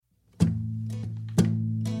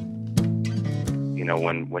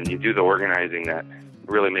when you do the organizing that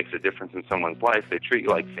really makes a difference in someone's life, they treat you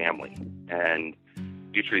like family, and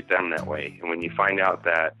you treat them that way. And when you find out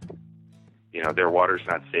that, their water's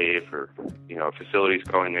not safe, or, a facility's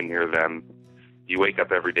going in near them, you wake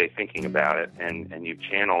up every day thinking about it, and you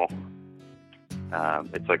channel.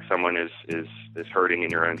 It's like someone is hurting in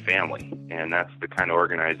your own family, and that's the kind of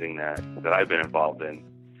organizing that I've been involved in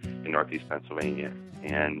Northeast Pennsylvania,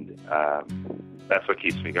 and that's what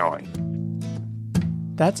keeps me going.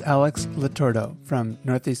 That's Alex Litordo from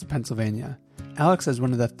Northeast Pennsylvania. Alex is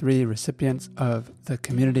one of the 3 recipients of the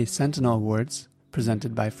Community Sentinel Awards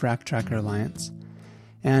presented by Frack Tracker Alliance,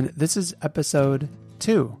 and this is episode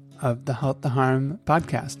 2 of the Halt the Harm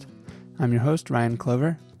podcast. I'm your host, Ryan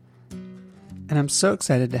Clover, and I'm so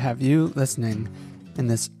excited to have you listening in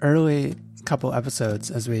this early couple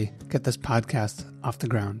episodes as we get this podcast off the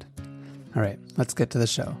ground. All right, let's get to the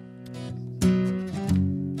show.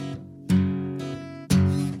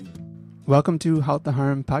 Welcome to Halt the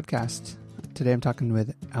Harm podcast. Today I'm talking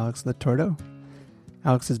with Alex Litordo.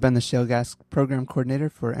 Alex has been the Shale Gas Program Coordinator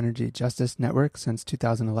for Energy Justice Network since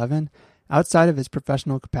 2011. Outside of his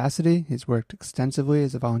professional capacity, he's worked extensively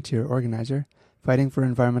as a volunteer organizer, fighting for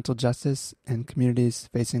environmental justice in communities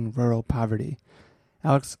facing rural poverty.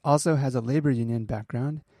 Alex also has a labor union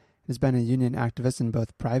background, has been a union activist in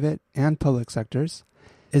both private and public sectors,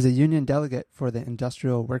 is a union delegate for the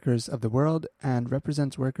Industrial Workers of the World, and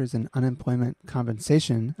represents workers in unemployment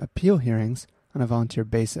compensation appeal hearings on a volunteer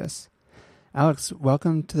basis. Alex,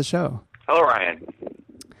 welcome to the show. Hello, Ryan.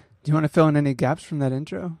 Do you want to fill in any gaps from that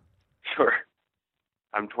intro? Sure.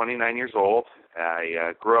 I'm 29 years old.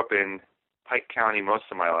 I grew up in Pike County most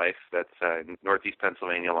of my life. That's in Northeast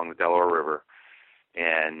Pennsylvania along the Delaware River.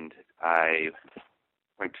 And I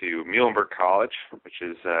went to Muhlenberg College, which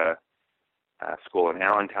is a school in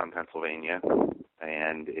Allentown, Pennsylvania.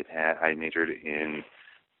 And I majored in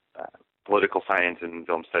political science and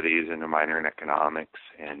film studies and a minor in economics,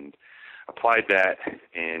 and applied that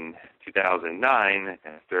in 2009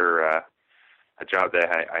 after a job that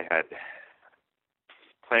I had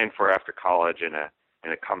planned for after college in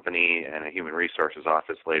a company and a human resources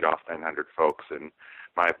office laid off 900 folks, and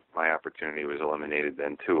my opportunity was eliminated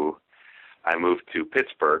then too. I moved to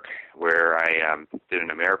Pittsburgh, where I did an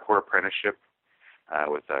AmeriCorps apprenticeship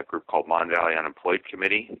with a group called Mon Valley Unemployed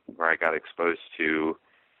Committee, where I got exposed to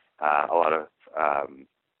a lot of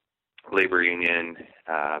labor union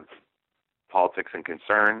politics and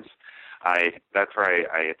concerns. That's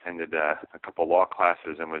where I attended a couple law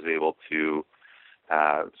classes and was able to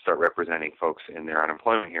start representing folks in their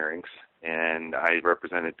unemployment hearings. And I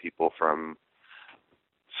represented people from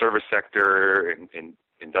service sector and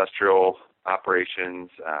industrial operations,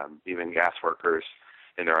 even gas workers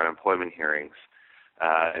in their unemployment hearings.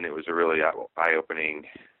 And it was a really eye-opening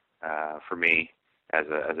for me as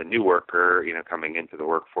a new worker, coming into the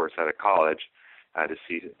workforce out of college, to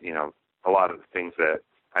see, a lot of the things that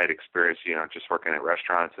I had experienced, just working at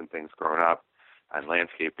restaurants and things growing up, and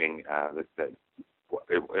landscaping, that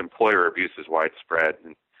employer abuse is widespread.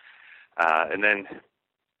 And then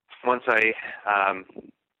once in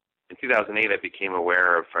 2008, I became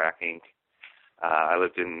aware of fracking. I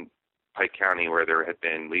lived in Pike County, where there had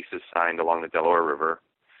been leases signed along the Delaware River.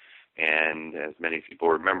 And as many people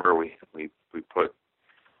remember, we put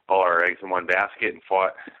all our eggs in one basket and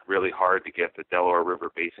fought really hard to get the Delaware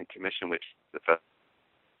River Basin Commission, which is the federal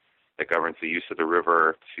that governs the use of the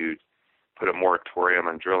river, to put a moratorium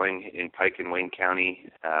on drilling in Pike and Wayne County,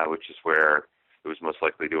 which is where it was most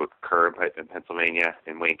likely to occur in Pennsylvania.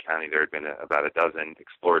 In Wayne County, there had been about a dozen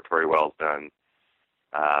exploratory wells done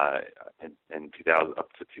in 2000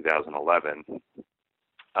 up to 2011.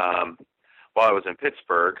 While I was in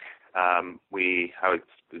Pittsburgh, I was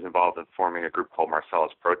involved in forming a group called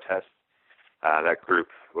Marcellus Protest. That group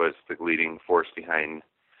was the leading force behind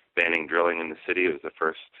banning drilling in the city. It was the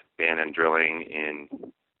first ban on drilling in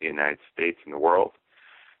the United States and the world.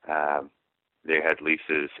 They had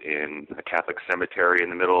leases in a Catholic cemetery in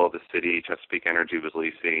the middle of the city. Chesapeake Energy was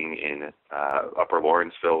leasing in Upper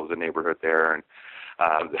Lawrenceville, was a neighborhood there, and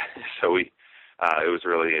so it was a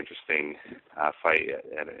really interesting fight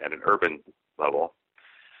at an urban level.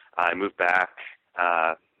 I moved back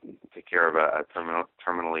to take care of a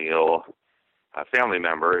terminally ill family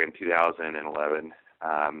member in 2011,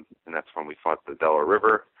 and that's when we fought the Delaware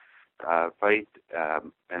River fight.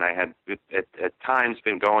 And I had at times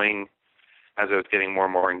been going, as I was getting more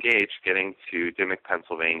and more engaged, getting to Dimock,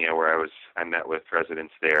 Pennsylvania, where I met with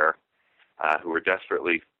residents there who were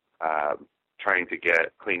desperately trying to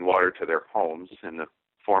get clean water to their homes in the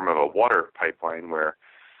form of a water pipeline, where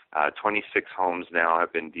 26 homes now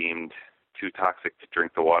have been deemed too toxic to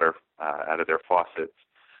drink the water out of their faucets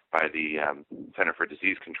by the Center for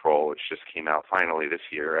Disease Control, which just came out finally this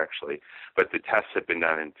year, actually. But the tests had been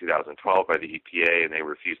done in 2012 by the EPA, and they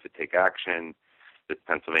refused to take action. The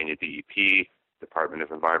Pennsylvania DEP, Department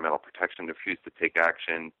of Environmental Protection, refused to take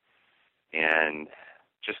action. And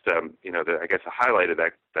just, I guess a highlight of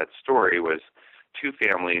that story was two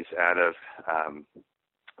families out of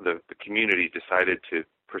the community decided to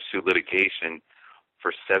pursue litigation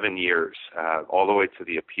for 7 years, all the way to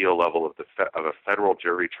the appeal level of a federal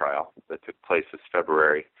jury trial that took place this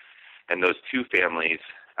February. And those two families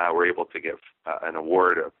were able to get an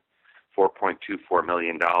award of $4.24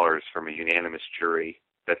 million from a unanimous jury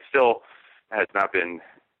that still has not been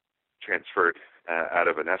transferred out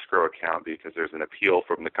of an escrow account because there's an appeal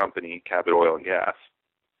from the company, Cabot Oil and Gas.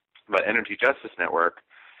 But Energy Justice Network,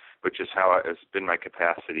 which is how it has been my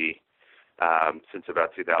capacity since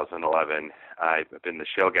about 2011, I've been the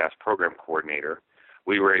shale gas program coordinator.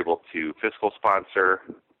 We were able to fiscal sponsor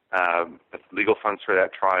legal funds for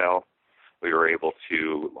that trial. We were able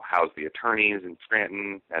to house the attorneys in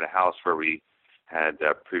Scranton at a house where we had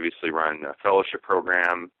previously run a fellowship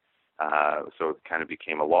program, so it kind of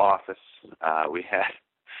became a law office. We had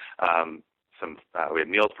we had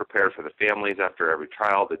meals prepared for the families after every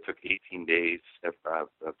trial that took 18 days of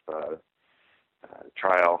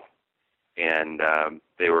trial. And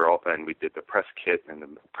they were open. We did the press kit and the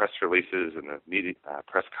press releases and the media,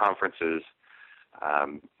 press conferences,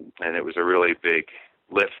 and it was a really big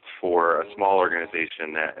lift for a small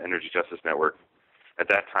organization. That Energy Justice Network at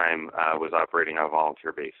that time was operating on a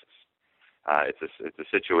volunteer basis. It's a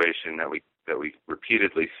situation that we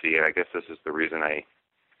repeatedly see, and I guess this is the reason I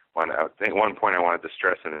think one point I wanted to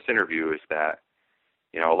stress in this interview is that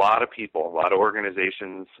a lot of people, a lot of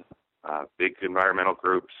organizations, big environmental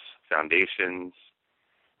groups, foundations,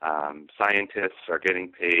 scientists are getting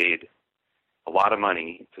paid a lot of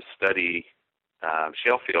money to study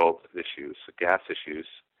shale field issues, gas issues,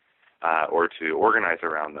 or to organize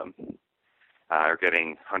around them, are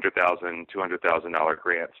getting $100,000, $200,000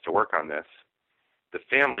 grants to work on this. The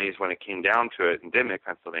families, when it came down to it in Dimock,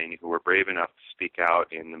 Pennsylvania, who were brave enough to speak out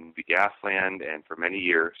in the movie Gasland and for many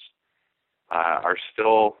years, are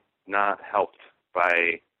still not helped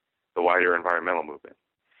by the wider environmental movement.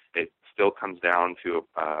 It still comes down to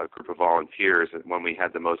a group of volunteers. And when we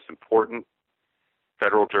had the most important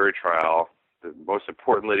federal jury trial, the most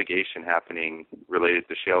important litigation happening related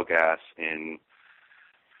to shale gas in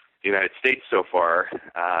the United States so far,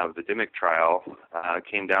 the Dimock trial,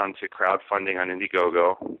 came down to crowdfunding on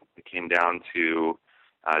Indiegogo. It came down to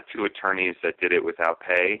two attorneys that did it without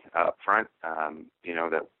pay up front,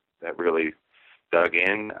 that really dug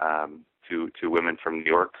in to women from New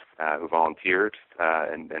York who volunteered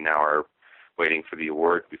and now are waiting for the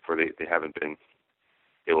award before they haven't been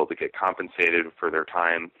able to get compensated for their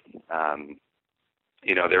time.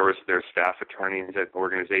 There's staff attorneys at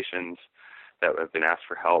organizations that have been asked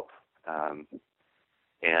for help.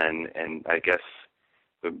 And I guess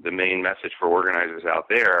the main message for organizers out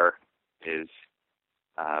there is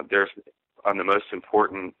there's on the most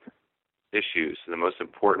important issues, the most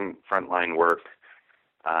important frontline work,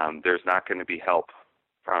 there's not going to be help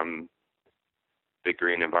from big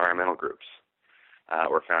green environmental groups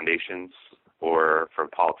or foundations or from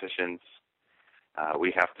politicians.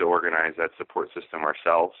 We have to organize that support system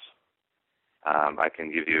ourselves. I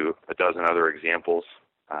can give you a dozen other examples.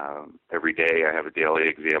 Every day I have a daily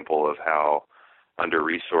example of how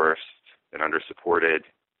under-resourced and under-supported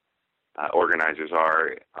organizers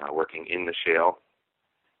are working in the shale.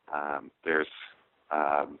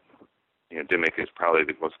 Dimock is probably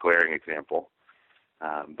the most glaring example,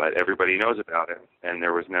 but everybody knows about it, and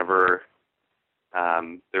there was never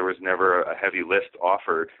a heavy lift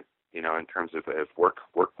offered, in terms of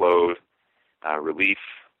workload, relief,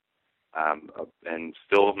 and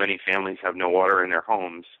still many families have no water in their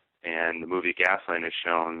homes. And the movie Gasland is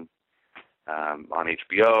shown on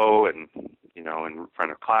HBO and in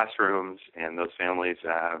front of classrooms, and those families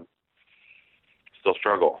still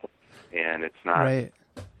struggle, and it's not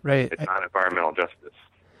right. It's not environmental justice.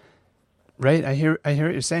 Right. I hear what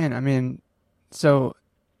you're saying. I mean, so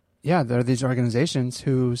yeah, there are these organizations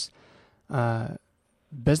whose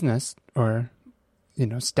business or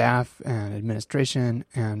staff and administration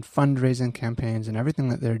and fundraising campaigns and everything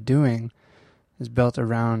that they're doing is built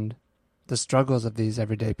around the struggles of these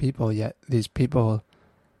everyday people, yet these people,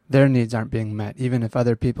 their needs aren't being met, even if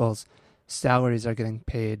other people's salaries are getting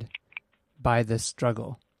paid by this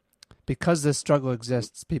struggle. Because this struggle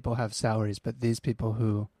exists, people have salaries, but these people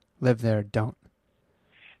who live there don't.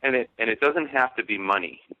 And it doesn't have to be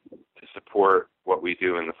money to support what we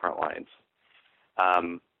do in the front lines.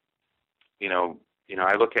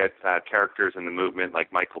 I look at characters in the movement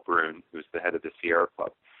like Michael Brune, who's the head of the Sierra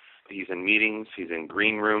Club. He's in meetings, he's in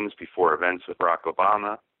green rooms before events with Barack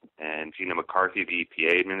Obama and Gina McCarthy, the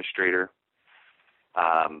EPA administrator.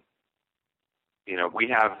 We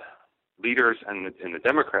have leaders in the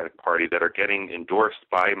Democratic Party that are getting endorsed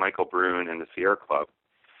by Michael Brune and the Sierra Club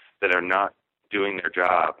that are not doing their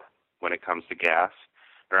job when it comes to gas.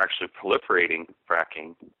 They're actually proliferating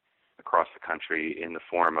fracking across the country in the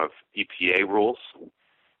form of EPA rules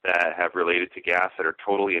that have related to gas that are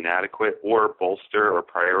totally inadequate or bolster or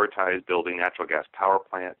prioritize building natural gas power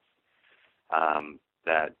plants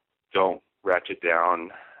that don't ratchet down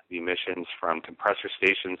the emissions from compressor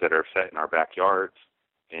stations that are set in our backyards.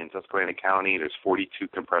 In Susquehanna County, there's 42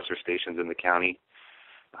 compressor stations in the county.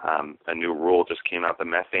 A new rule just came out, the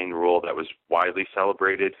methane rule, that was widely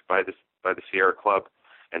celebrated by the Sierra Club,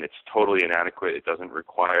 and it's totally inadequate. It doesn't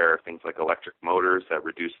require things like electric motors that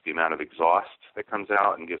reduce the amount of exhaust that comes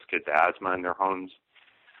out and gives kids asthma in their homes.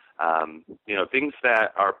 Things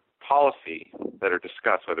that are policy that are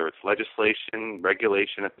discussed, whether it's legislation,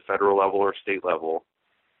 regulation at the federal level or state level,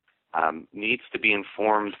 needs to be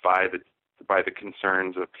informed by the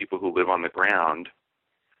concerns of people who live on the ground,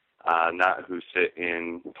 not who sit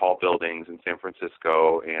in tall buildings in San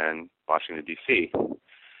Francisco and Washington, D.C.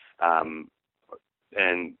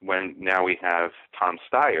 And when now we have Tom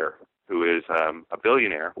Steyer, who is a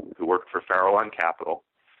billionaire who worked for Farallon Capital.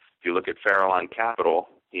 If you look at Farallon Capital,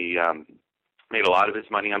 he made a lot of his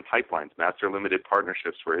money on pipelines. Master limited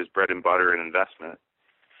partnerships were his bread and butter and investment.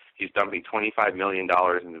 He's dumping $25 million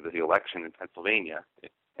into the election in Pennsylvania,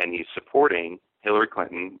 and he's supporting Hillary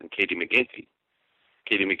Clinton and Katie McGinty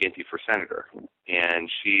for senator. And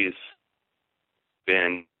she's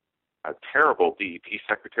been a terrible DEP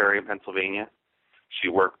secretary in Pennsylvania. She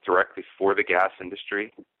worked directly for the gas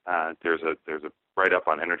industry. There's a write-up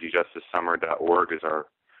on energyjusticesummer.org is our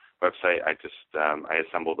website. I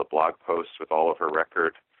assembled a blog post with all of her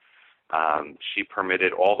record. She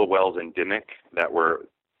permitted all the wells in Dimmock that were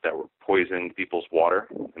poisoning people's water,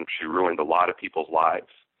 and she ruined a lot of people's lives.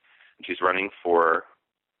 And she's running for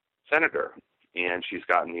senator, and she's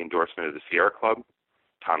gotten the endorsement of the Sierra Club,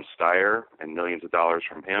 Tom Steyer, and millions of dollars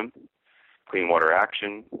from him, Clean Water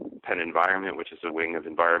Action, Penn Environment, which is a wing of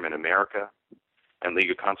Environment America, and League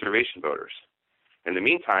of Conservation Voters. In the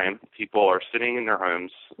meantime, people are sitting in their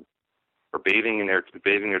homes or bathing their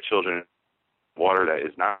children in water that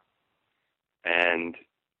is not, and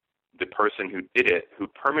the person who did it, who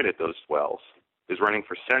permitted those wells, is running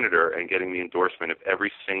for senator and getting the endorsement of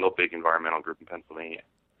every single big environmental group in Pennsylvania.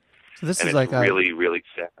 So this and is it's like really, really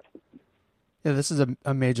sad. Yeah, this is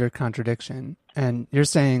a major contradiction. And you're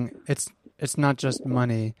saying it's not just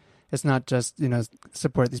money. It's not just,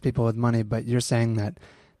 support these people with money, but you're saying that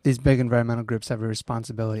these big environmental groups have a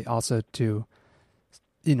responsibility also to,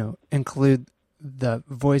 include the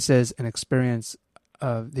voices and experience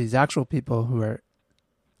of these actual people who are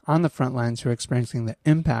on the front lines, who are experiencing the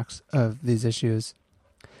impacts of these issues,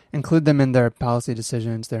 include them in their policy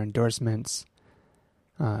decisions, their endorsements.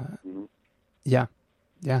 Yeah.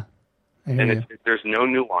 There's no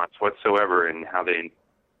nuance whatsoever in how they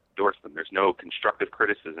endorse them. There's no constructive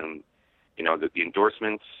criticism. The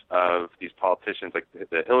endorsements of these politicians, like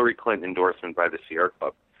the Hillary Clinton endorsement by the Sierra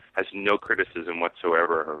Club, has no criticism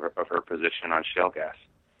whatsoever of her position on shale gas.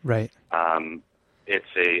 Right.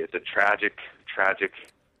 It's a tragic.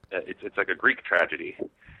 It's like a Greek tragedy.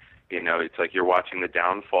 It's like you're watching the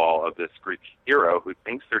downfall of this Greek hero who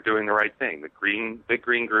thinks they're doing the right thing. The big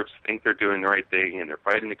green groups think they're doing the right thing, and they're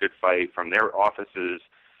fighting the good fight from their offices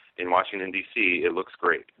in Washington, D.C. It looks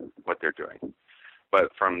great what they're doing.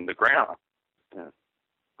 But from the ground,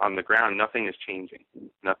 on the ground, nothing is changing.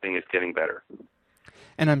 Nothing is getting better.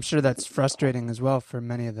 And I'm sure that's frustrating as well for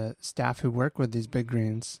many of the staff who work with these big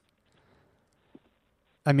greens.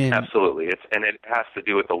 I mean, absolutely. It has to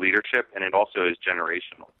do with the leadership, and it also is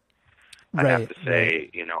generational. I have to say,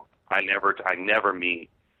 I never meet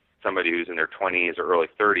somebody who's in their 20s or early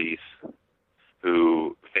 30s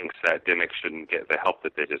who thinks that Dimmock shouldn't get the help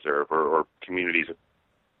that they deserve, or communities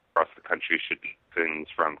across the country should be things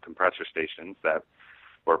from compressor stations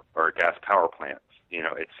or gas power plants.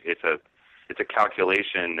 It's a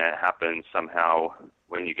calculation that happens somehow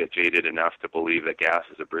when you get jaded enough to believe that gas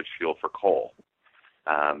is a bridge fuel for coal,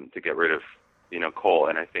 to get rid of coal.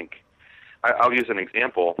 And I think I'll use an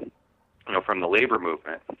example. From the labor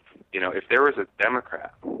movement, if there was a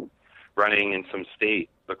Democrat running in some state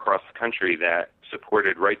across the country that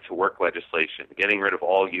supported right-to-work legislation, getting rid of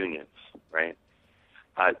all unions, right?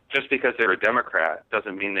 Just because they're a Democrat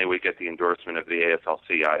doesn't mean they would get the endorsement of the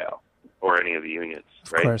AFL-CIO or any of the unions,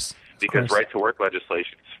 right? Of course. Because right-to-work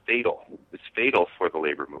legislation is fatal. It's fatal for the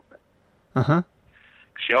labor movement. Uh-huh.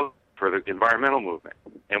 Shale for the environmental movement.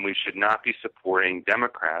 And we should not be supporting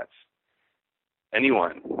Democrats, any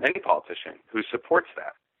politician who supports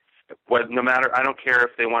that. No matter, I don't care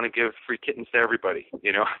if they want to give free kittens to everybody.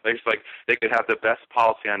 There's they could have the best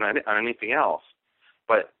policy on anything else,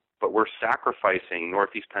 but we're sacrificing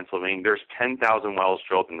Northeast Pennsylvania. There's 10,000 wells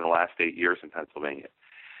drilled in the last 8 years in Pennsylvania,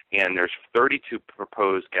 and there's 32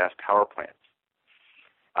 proposed gas power plants.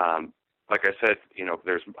 Like I said,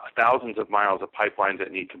 there's thousands of miles of pipelines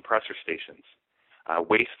that need compressor stations,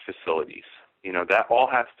 waste facilities. That all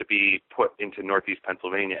has to be put into Northeast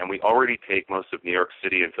Pennsylvania, and we already take most of New York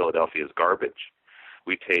City and Philadelphia's garbage.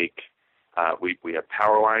 We take, we have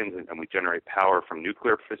power lines, and we generate power from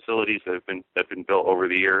nuclear facilities that have been built over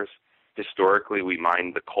the years. Historically, we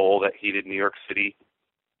mined the coal that heated New York City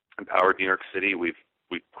and powered New York City. We've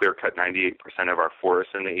clear cut 98% of our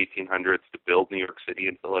forests in the 1800s to build New York City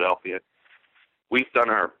and Philadelphia. We've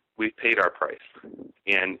paid our price,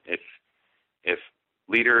 and if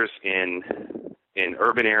leaders in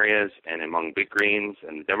urban areas and among big greens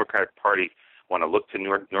and the Democratic Party want to look to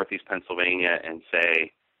Northeast Pennsylvania and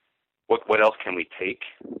say, what else can we take?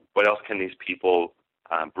 What else can these people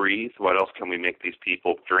breathe? What else can we make these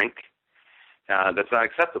people drink? That's not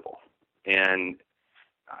acceptable. And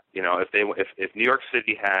if New York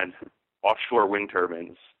City had offshore wind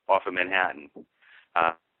turbines off of Manhattan,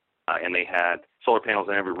 and they had solar panels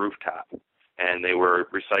on every rooftop, and they were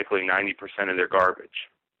recycling 90% of their garbage,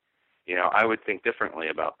 I would think differently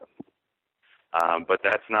about them. But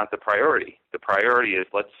that's not the priority. The priority is,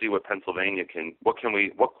 let's see what Pennsylvania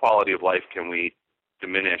what quality of life can we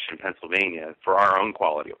diminish in Pennsylvania for our own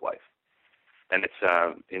quality of life? And it's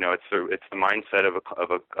the mindset of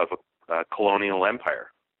a colonial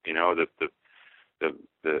empire. The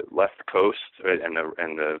left coast and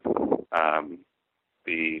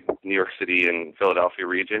the New York City and Philadelphia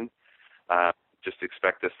region just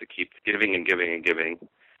expect us to keep giving and giving and giving,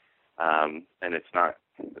 and it's not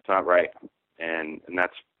right. And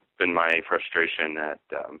that's been my frustration, that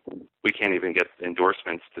we can't even get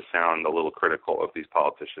endorsements to sound a little critical of these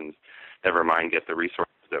politicians. Never mind get the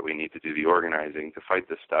resources that we need to do the organizing to fight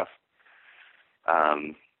this stuff.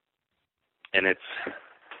 And it's,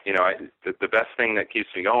 the best thing that keeps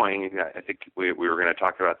me going, I think we were going to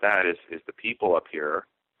talk about that, is the people up here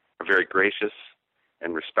are very gracious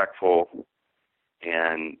and respectful.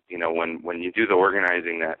 And, when you do the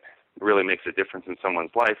organizing that really makes a difference in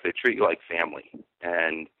someone's life, they treat you like family,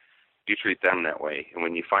 and you treat them that way. And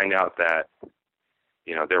when you find out that,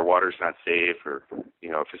 their water's not safe, or,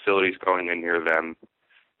 facilities going in near them,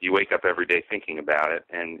 you wake up every day thinking about it,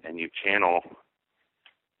 and you channel.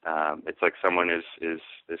 It's like someone is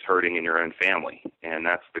hurting in your own family, and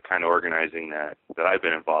that's the kind of organizing that I've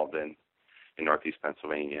been involved in Northeast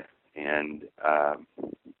Pennsylvania, and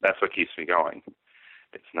that's what keeps me going.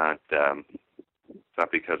 It's not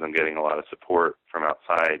because I'm getting a lot of support from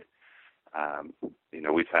outside.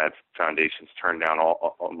 We've had foundations turn down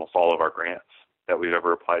almost all of our grants that we've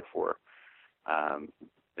ever applied for.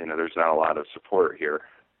 There's not a lot of support here,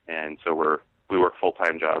 and so we work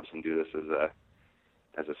full-time jobs and do this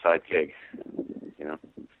as a side gig,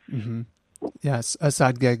 Mm-hmm. Yes, a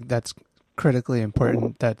side gig that's critically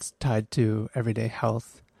important, that's tied to everyday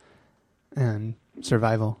health and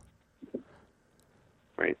survival.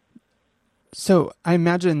 Right. So I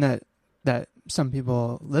imagine that some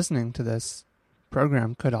people listening to this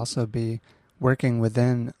program could also be working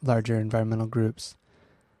within larger environmental groups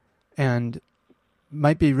and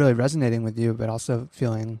might be really resonating with you, but also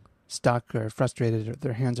feeling stuck or frustrated, or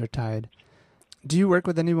their hands are tied. Do you work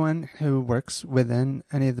with anyone who works within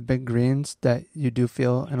any of the big greens that you do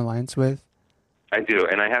feel an alliance with? I do,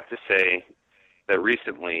 and I have to say that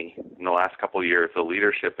recently, in the last couple of years, the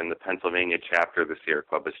leadership in the Pennsylvania chapter of the Sierra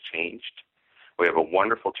Club has changed. We have a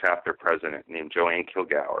wonderful chapter president named Joanne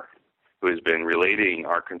Kilgour, who has been relating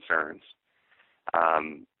our concerns.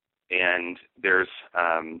 And there's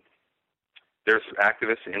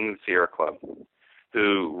activists in the Sierra Club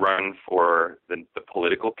who run for the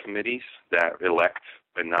political committees that elect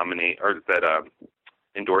and nominate, or that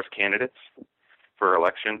endorse candidates for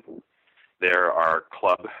election. There are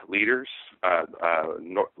club leaders,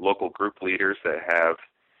 local group leaders that have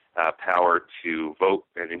power to vote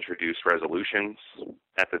and introduce resolutions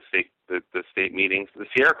at the state meetings. The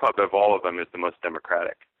Sierra Club, of all of them, is the most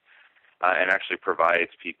democratic, and actually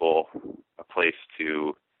provides people a place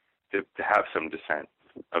to have some dissent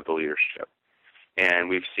of the leadership. And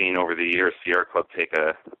we've seen over the years Sierra Club take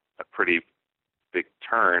a pretty big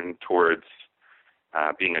turn towards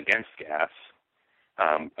being against gas.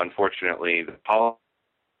 Unfortunately, the policy,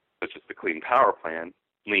 which is the Clean Power Plan,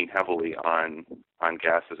 lean heavily on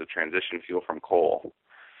gas as a transition fuel from coal.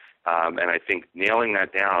 And I think nailing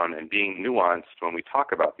that down and being nuanced when we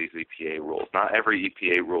talk about these EPA rules. Not every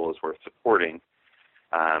EPA rule is worth supporting.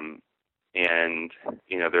 And,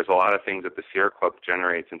 there's a lot of things that the Sierra Club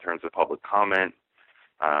generates in terms of public comment,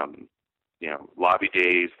 lobby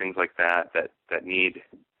days, things like that need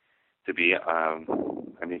to be,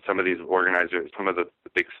 some of these organizers, some of the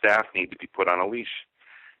big staff need to be put on a leash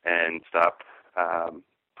and stop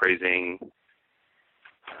praising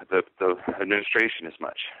the administration as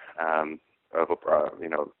much.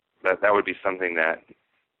 That would be something that,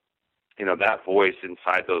 that voice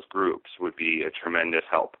inside those groups would be a tremendous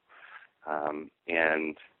help.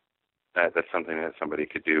 And that's something that somebody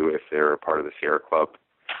could do if they're a part of the Sierra Club.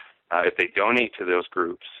 If they donate to those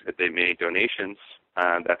groups, if they made donations,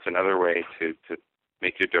 that's another way to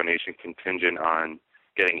make your donation contingent on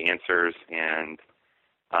getting answers and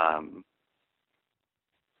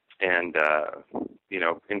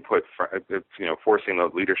input, forcing the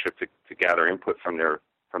leadership to gather input from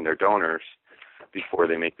their donors before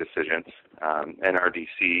they make decisions.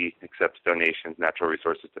 NRDC accepts donations, Natural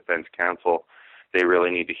Resources Defense Council. They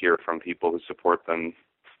really need to hear from people who support them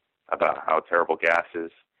about how terrible gas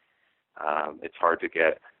is. It's hard to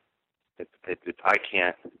get. I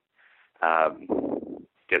can't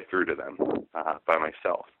get through to them by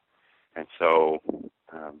myself, and so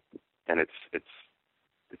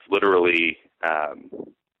it's literally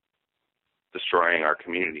destroying our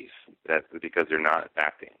communities because they're not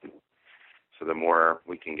acting. So the more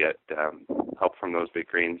we can get help from those big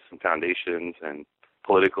greens and foundations and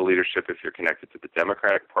political leadership, if you're connected to the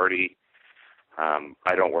Democratic Party,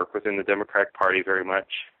 I don't work within the Democratic Party very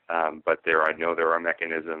much, but I know there are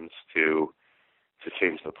mechanisms to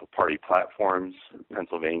change the party platforms.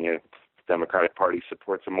 Pennsylvania Democratic Party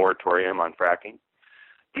supports a moratorium on fracking.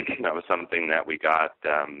 That was something that we got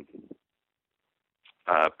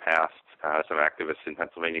passed. Some activists in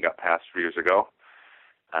Pennsylvania got passed 3 years ago.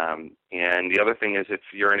 And the other thing is, if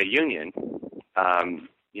you're in a union,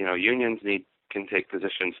 unions can take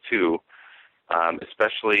positions too,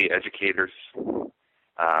 especially educators.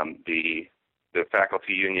 The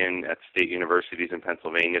faculty union at state universities in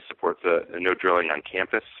Pennsylvania supports a no drilling on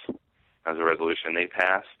campus as a resolution they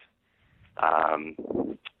passed.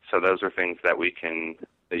 So those are things that you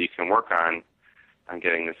can work on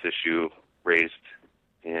getting this issue raised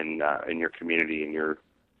in your community, in your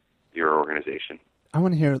organization. I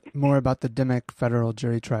want to hear more about the Dimock federal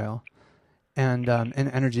jury trial and an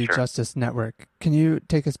Energy Sure. Justice Network. Can you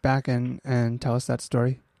take us back and tell us that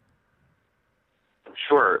story?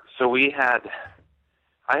 Sure. So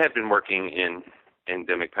I had been working in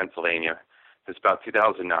Dimock, Pennsylvania since about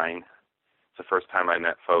 2009. It's the first time I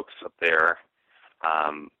met folks up there.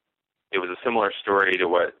 It was a similar story to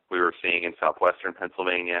what we were seeing in southwestern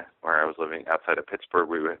Pennsylvania, where I was living outside of Pittsburgh.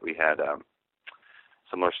 We had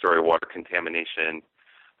similar story of water contamination.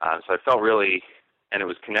 So I felt really, and it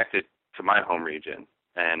was connected to my home region,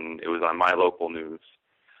 and it was on my local news.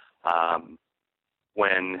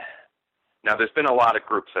 Now there's been a lot of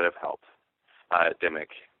groups that have helped at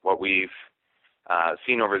Dimock. What we've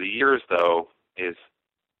seen over the years, though, is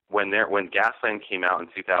when Gasland came out in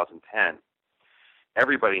 2010,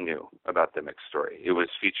 everybody knew about Dimock's story. It was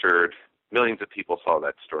featured. Millions of people saw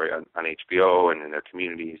that story on HBO and in their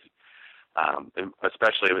communities,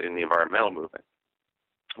 especially in the environmental movement.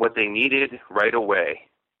 What they needed right away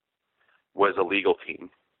was a legal team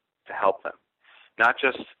to help them, not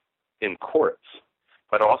just in courts,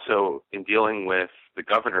 but also in dealing with the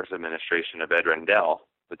governor's administration of Ed Rendell,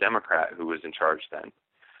 the Democrat who was in charge then,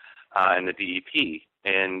 and the DEP.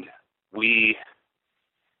 And we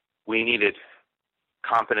needed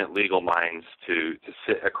competent legal minds to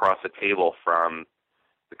sit across the table from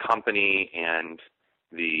the company and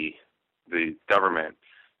the government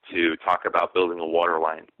to talk about building a water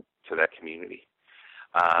line to that community.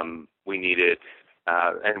 We needed,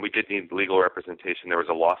 and we did need legal representation. There was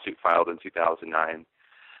a lawsuit filed in 2009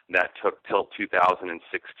 that took till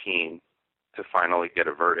 2016 to finally get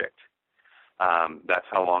a verdict. That's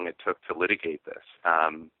how long it took to litigate this.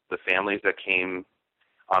 The families that came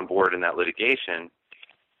on board in that litigation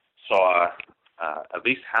saw at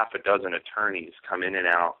least half a dozen attorneys come in and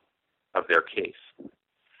out of their case.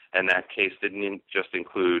 And that case didn't just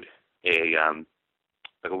include a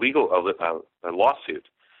lawsuit.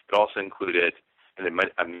 It also included an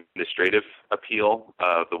administrative appeal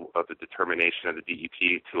of the determination of the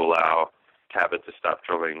DEP to allow Cabot to stop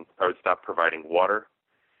drilling or stop providing water.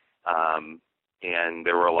 And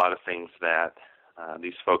there were a lot of things that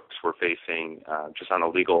these folks were facing just on a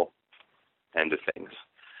legal end of things.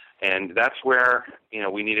 And that's where,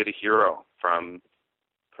 we needed a hero from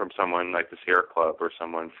someone like the Sierra Club or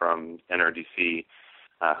someone from NRDC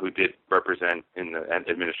who did represent in the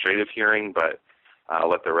administrative hearing, but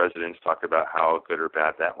let the residents talk about how good or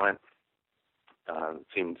bad that went. It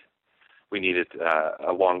seemed we needed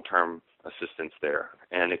a long-term assistance there,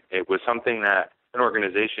 and it was something that an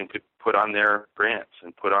organization could put on their grants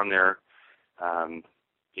and put on their,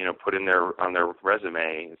 put in on their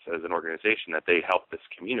resume as an organization that they helped this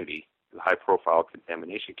community. The high-profile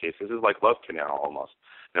contamination cases. This is like Love Canal almost.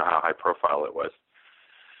 How high-profile it was.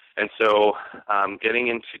 And so, getting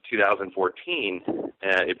into 2014,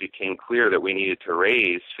 it became clear that we needed to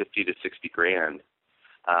raise 50 to 60 grand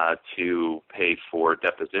to pay for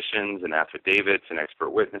depositions and affidavits and expert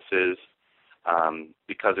witnesses,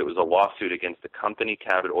 because it was a lawsuit against the company,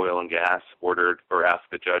 Cabot Oil and Gas, ordered or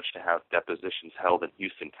asked the judge to have depositions held in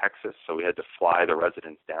Houston, Texas. So we had to fly the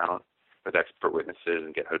residents down with expert witnesses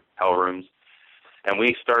and get hotel rooms. And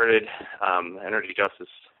we started, Energy Justice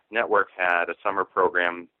Network had a summer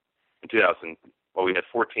program in 2000. Well, we had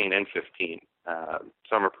 14 and 15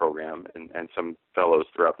 summer program and some fellows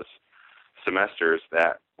throughout the semesters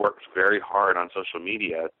that worked very hard on social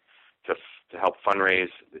media to help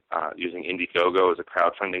fundraise using Indiegogo as a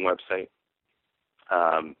crowdfunding website.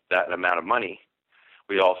 That amount of money.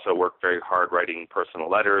 We also worked very hard writing personal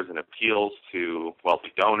letters and appeals to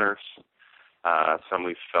wealthy donors. Some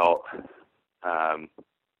we felt,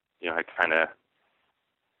 had kind of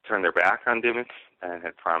turned their back on DMIC and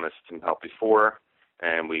had promised some help before,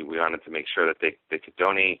 and we wanted to make sure that they could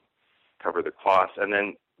donate, cover the costs. And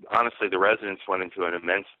then, honestly, the residents went into an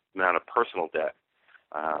immense amount of personal debt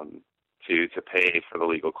to pay for the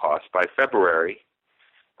legal costs. By February,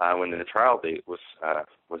 when the trial date was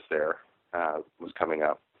coming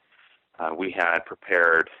up, we had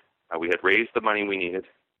prepared, we had raised the money we needed.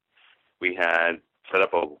 We had set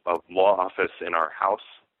up a law office in our house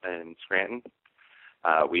in Scranton.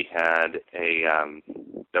 We had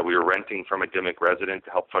that we were renting from a DMIC resident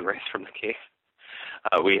to help fundraise from the case.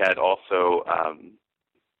 We had also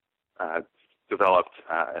developed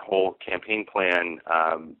a whole campaign plan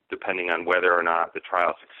depending on whether or not the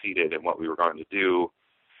trial succeeded and what we were going to do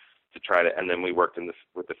to try to, and then we worked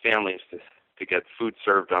with the families to get food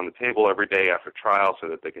served on the table every day after trial so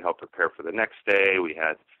that they could help prepare for the next day. We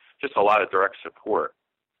had just a lot of direct support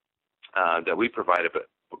that we provided, but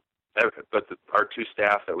our two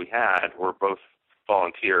staff that we had were both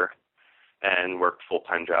volunteer and worked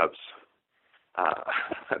full-time jobs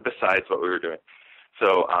besides what we were doing.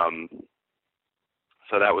 So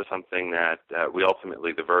that was something that we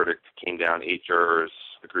ultimately, the verdict came down. 8 jurors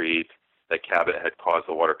agreed that Cabot had caused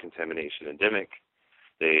the water contamination in DMIC.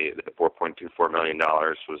 The $4.24 million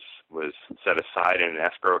was set aside in an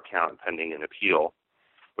escrow account pending an appeal,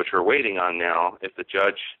 which we're waiting on now. If the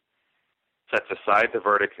judge sets aside the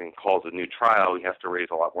verdict and calls a new trial, we have to raise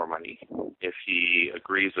a lot more money. If he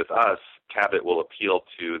agrees with us, Cabot will appeal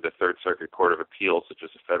to the Third Circuit Court of Appeals, which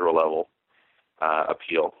is a federal level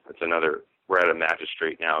appeal. We're at a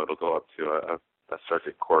magistrate now. It'll go up to a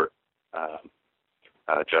circuit court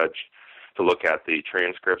judge to look at the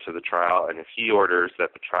transcripts of the trial, and if he orders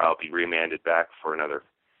that the trial be remanded back for another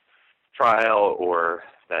trial, or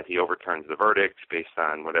that he overturns the verdict based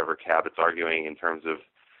on whatever Cabot's arguing in terms of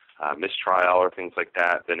mistrial or things like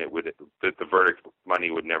that, then the verdict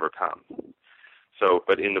money would never come. So,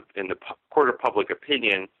 but in the court of public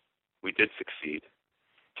opinion, we did succeed.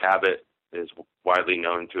 Cabot is widely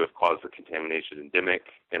known to have caused the contamination in DMIC.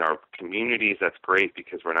 In our communities, that's great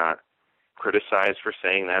because we're not criticized for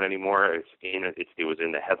saying that anymore. It was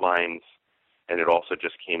in the headlines, and it also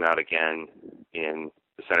just came out again in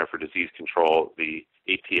the Center for Disease Control. The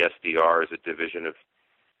APSDR is a division of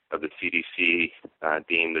the CDC,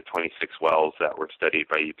 deemed the 26 wells that were studied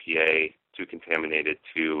by EPA too contaminated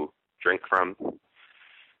to drink from.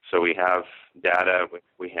 So we have data,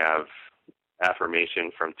 we have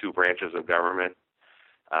affirmation from 2 branches of government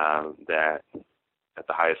that at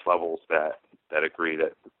the highest levels that agree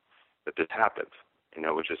that this happened.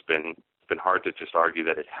 Which has been hard to just argue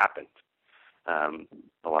that it happened.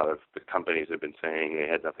 A lot of the companies have been saying they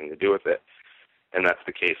had nothing to do with it, and that's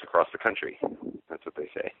the case across the country. That's what they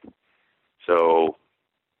say. So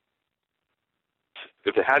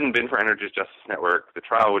if it hadn't been for Energy Justice Network, the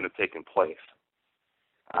trial wouldn't have taken place.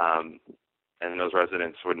 And those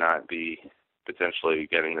residents would not be potentially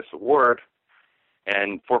getting this award.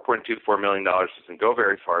 And $4.24 million doesn't go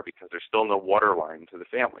very far because there's still no water line to the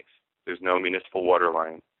families. There's no municipal water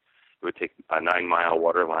line. It would take a 9-mile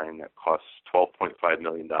water line that costs $12.5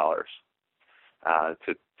 million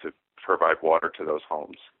to provide water to those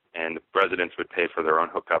homes. And the residents would pay for their own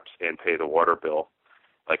hookups and pay the water bill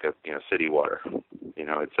like city water.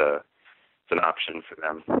 It's an option for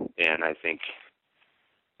them. And I think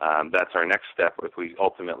that's our next step. If we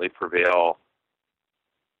ultimately prevail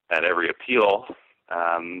at every appeal,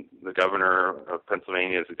 the governor of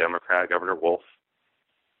Pennsylvania is a Democrat, Governor Wolf.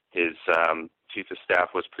 His chief of staff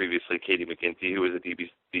was previously Katie McGinty, who was a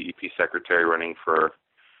DEP secretary running for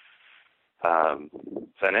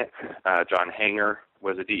Senate. John Hanger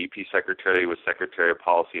was a DEP secretary, was Secretary of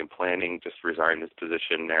Policy and Planning, just resigned his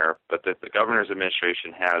position there. But the governor's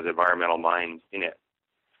administration has environmental minds in it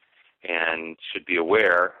and should be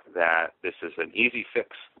aware that this is an easy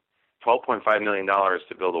fix. $12.5 million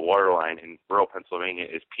to build a water line in rural Pennsylvania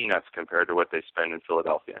is peanuts compared to what they spend in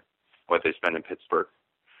Philadelphia, what they spend in Pittsburgh.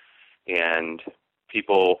 And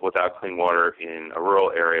people without clean water in a rural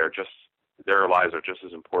area their lives are just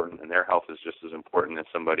as important, and their health is just as important as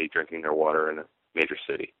somebody drinking their water in a major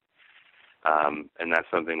city. And that's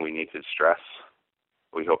something we need to stress.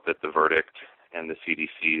 We hope that the verdict and the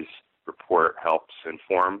CDC's report helps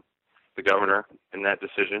inform the governor in that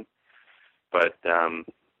decision. But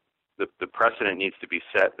the precedent needs to be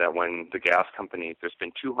set that when the gas company, there's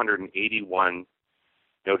been 281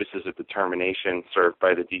 notices of determination served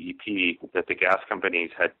by the DEP that the gas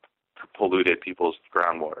companies had polluted people's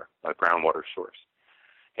groundwater, a groundwater source.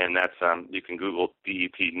 And that's, you can Google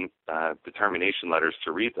DEP determination letters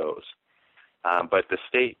to read those. But the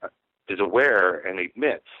state is aware and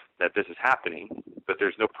admits that this is happening, but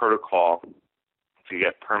there's no protocol to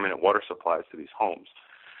get permanent water supplies to these homes.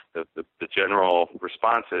 The general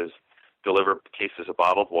response is deliver cases of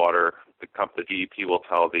bottled water. The DEP will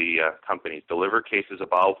tell the companies, deliver cases of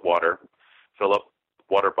bottled water, fill up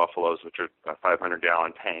water buffaloes, which are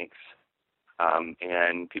 500-gallon tanks,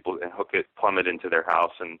 and people plumb it into their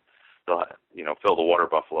house, and they'll fill the water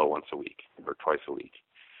buffalo once a week or twice a week.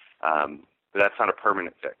 But that's not a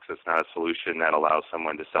permanent fix. It's not a solution that allows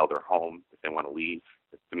someone to sell their home if they want to leave.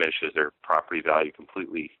 It diminishes their property value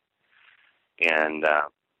completely, and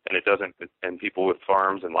it doesn't. And people with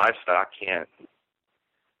farms and livestock can't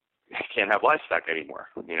have livestock anymore,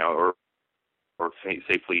 or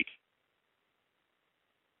safely.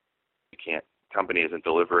 Company isn't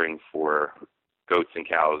delivering for goats and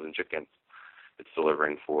cows and chickens. It's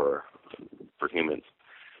delivering for humans.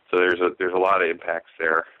 So there's a lot of impacts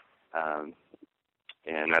there, and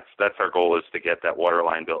that's our goal, is to get that water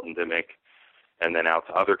line built in Dimock and then out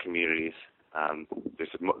to other communities.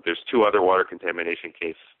 There's two other water contamination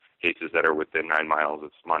cases that are within 9 miles.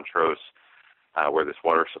 It's Montrose, where this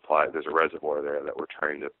water supply, there's a reservoir there that we're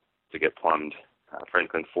trying to get plumbed.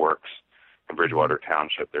 Franklin Forks and Bridgewater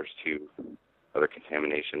Township, there's two other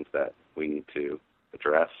contaminations that we need to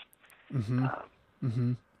address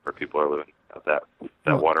where people are living with that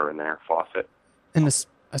water in their faucet. And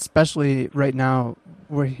especially right now,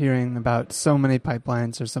 we're hearing about so many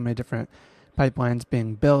pipelines. There's so many different pipelines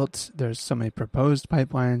being built. There's so many proposed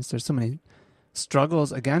pipelines. There's so many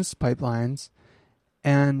struggles against pipelines.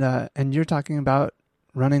 And you're talking about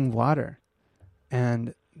running water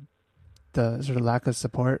and the sort of lack of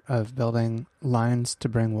support of building lines to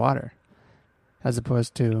bring water as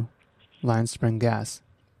opposed to lines to bring gas.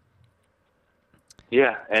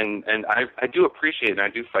 Yeah, and I do appreciate and I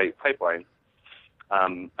do fight pipelines.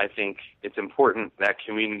 I think it's important that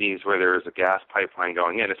communities where there is a gas pipeline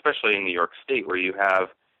going in, especially in New York State, where you have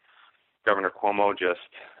Governor Cuomo just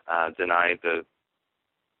denied the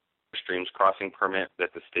streams crossing permit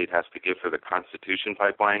that the state has to give for the Constitution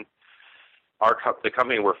pipeline. The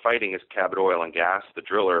company we're fighting is Cabot Oil and Gas. The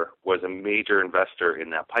driller was a major investor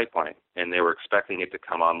in that pipeline, and they were expecting it to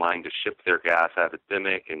come online to ship their gas out of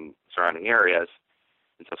Dimock and surrounding areas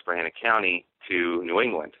in Susquehanna County to New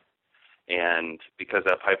England. And because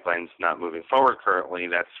that pipeline's not moving forward currently,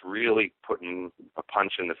 that's really putting a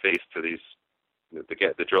punch in the face to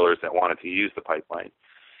the drillers that wanted to use the pipeline.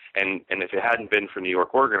 And if it hadn't been for New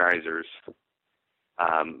York organizers,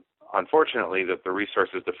 unfortunately, the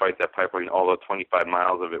resources to fight that pipeline, although 25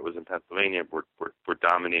 miles of it was in Pennsylvania, were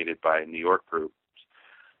dominated by New York groups.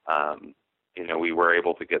 We were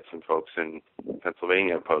able to get some folks in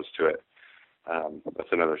Pennsylvania opposed to it.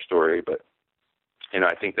 That's another story, but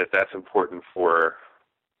I think that's important for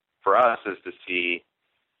us, is to see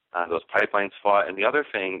those pipelines fought. And the other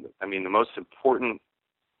thing, the most important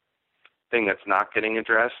thing that's not getting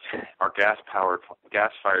addressed are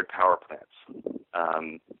gas-fired power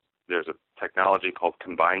plants. There's a technology called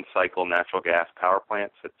combined cycle natural gas power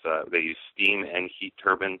plants. They use steam and heat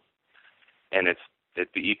turbines, and the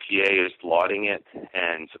EPA is lauding it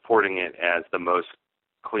and supporting it as the most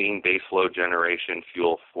clean baseload generation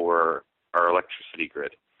fuel for our electricity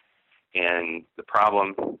grid. And the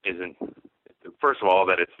problem isn't, first of all,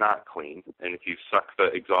 that it's not clean. And if you suck the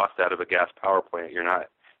exhaust out of a gas power plant, you're not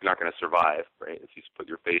not going to survive, right? If you put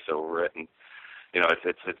your face over it, and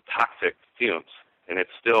it's toxic fumes, and it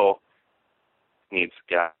still needs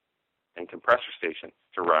gas and compressor stations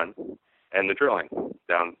to run, and the drilling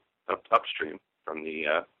down upstream from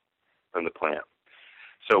the plant.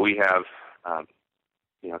 So we have,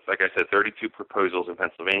 it's like I said, 32 proposals in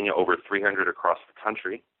Pennsylvania, over 300 across the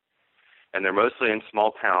country, and they're mostly in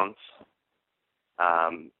small towns.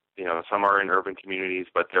 Some are in urban communities,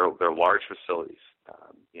 but they're large facilities.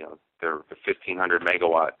 They're 1,500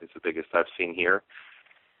 megawatt is the biggest I've seen here,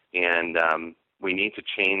 and we need to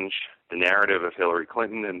change the narrative of Hillary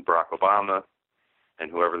Clinton and Barack Obama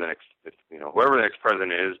and whoever the next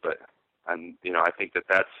president is. But I think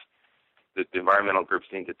that's the environmental groups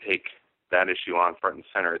need to take that issue on front and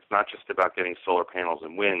center. It's not just about getting solar panels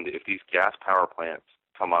and wind. If these gas power plants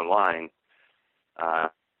come online,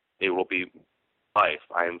 it will be life.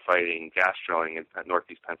 I am fighting gas drilling at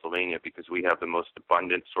Northeast Pennsylvania because we have the most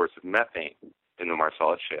abundant source of methane in the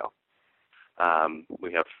Marcellus Shale.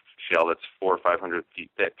 We have shale that's 400 or 500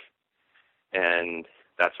 feet thick, and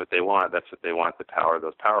that's what they want. That's what they want to power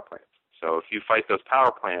those power plants. So if you fight those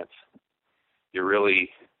power plants, you're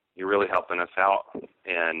really helping us out.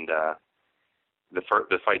 And the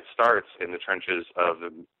fight starts in the trenches of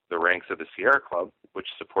the ranks of the Sierra Club, which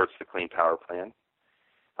supports the Clean Power Plan.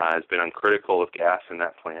 Has been uncritical of gas in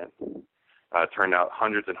that plant. Turned out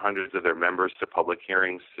hundreds and hundreds of their members to public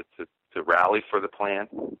hearings to rally for the plan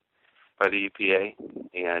by the EPA,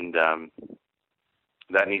 and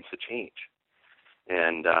that needs to change.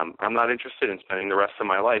 And I'm not interested in spending the rest of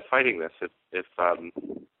my life fighting this.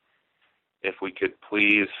 If we could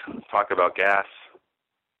please talk about gas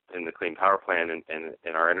in the Clean Power Plan and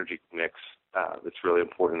in our energy mix, it's really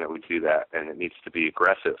important that we do that, and it needs to be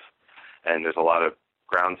aggressive. And there's a lot of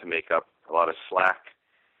ground to make up, a lot of slack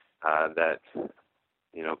that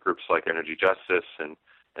groups like Energy Justice and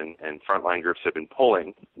frontline groups have been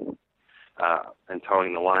pulling and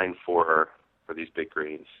towing the line for these big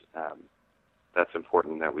greens. That's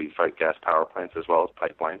important that we fight gas power plants as well as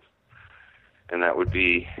pipelines, and that would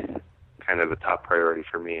be kind of the top priority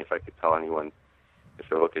for me if I could tell anyone if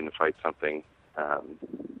they're looking to fight something. That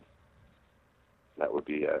would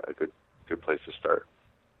be a good place to start.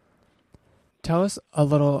 Tell us a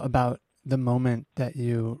little about the moment that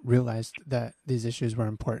you realized that these issues were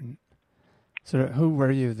important. So who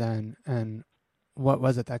were you then, and what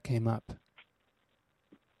was it that came up?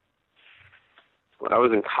 When I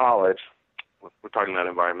was in college, we're talking about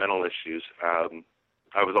environmental issues, I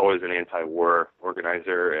was always an anti-war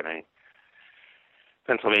organizer, and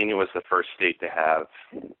Pennsylvania was the first state to have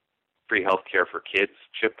free health care for kids,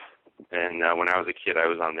 CHIP, and when I was a kid, I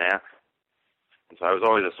was on that. And so I was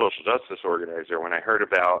always a social justice organizer. When I heard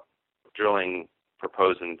about drilling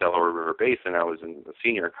proposed in the Delaware River Basin, I was in a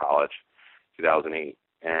senior in college, 2008.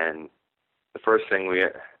 And the first thing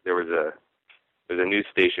there was a news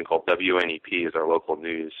station called WNEP, is our local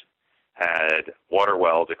news, had water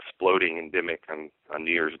wells exploding in Dimock on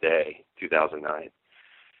New Year's Day, 2009.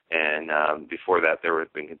 And before that, there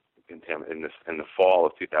had been in the fall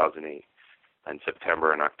of 2008. In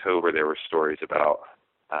September and October, there were stories about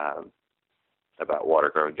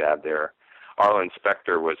water going bad there. Arlen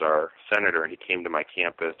Specter was our senator, and he came to my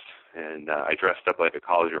campus, and I dressed up like a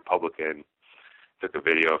college Republican, took a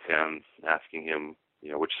video of him, asking him,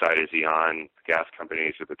 which side is he on, the gas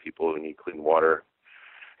companies or the people who need clean water.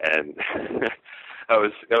 And that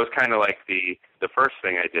was kind of like the first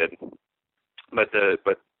thing I did. But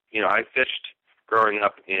I fished growing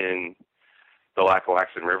up in the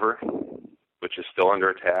Lackawaxen River, which is still under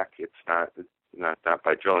attack. It's not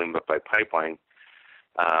by drilling, but by pipeline.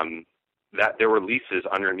 That there were leases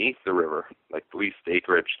underneath the river, like leased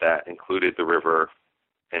acreage that included the river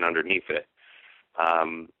and underneath it.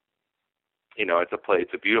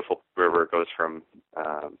 It's a beautiful river. It goes from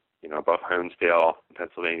above Honesdale,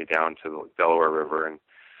 Pennsylvania, down to the Delaware River in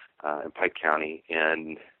Pike County.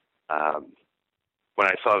 And when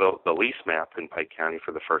I saw the lease map in Pike County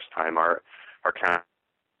for the first time, our county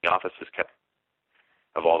offices kept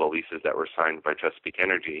of all the leases that were signed by Chesapeake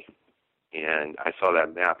Energy. And I saw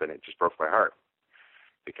that map, and it just broke my heart,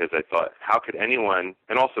 because I thought, how could anyone,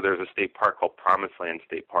 and also there's a state park called Promised Land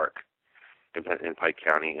State Park in Pike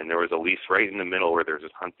County, and there was a lease right in the middle where there's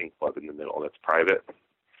this hunting club in the middle that's private.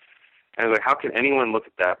 And I was like, how could anyone look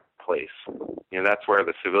at that place? That's where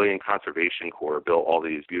the Civilian Conservation Corps built all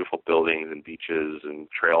these beautiful buildings and beaches and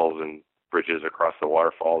trails and bridges across the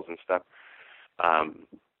waterfalls and stuff.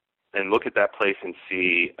 And look at that place and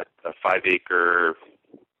see a 5-acre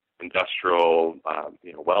industrial,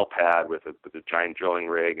 well pad with a giant drilling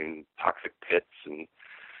rig and toxic pits, and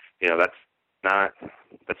that's not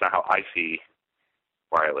how I see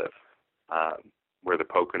where I live, where the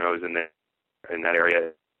Poconos in that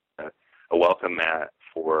area, a welcome mat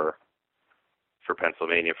for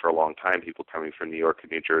Pennsylvania for a long time. People coming from New York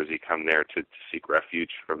and New Jersey come there to seek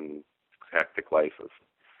refuge from the hectic life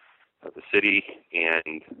of the city,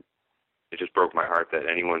 and it just broke my heart that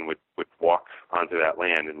anyone would walk onto that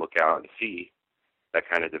land and look out and see that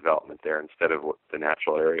kind of development there instead of the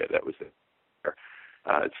natural area that was there.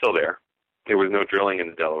 It's still there. There was no drilling in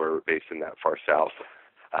the Delaware Basin that far south,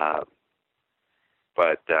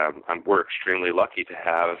 but we're extremely lucky to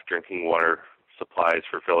have drinking water supplies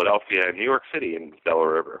for Philadelphia and New York City and the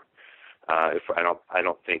Delaware River. If I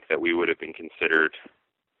don't think that we would have been considered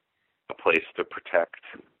a place to protect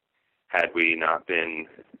had we not been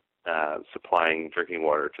supplying drinking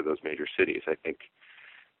water to those major cities. I think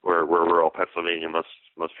we're rural Pennsylvania.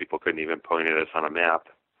 Most people couldn't even point at us on a map.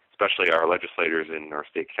 Especially our legislators in our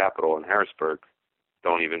state capital in Harrisburg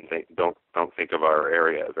don't think of our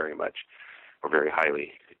area very much or very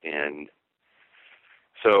highly. And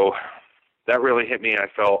so that really hit me. I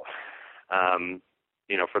felt,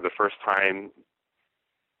 for the first time,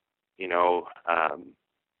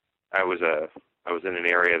 I was in an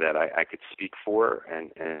area that I could speak for,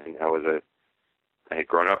 and I had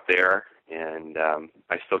grown up there, and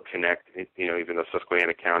I still connect. Even though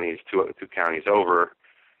Susquehanna County is two counties over,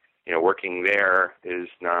 working there is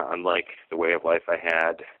not unlike the way of life I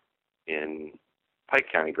had in Pike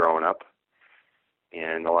County growing up.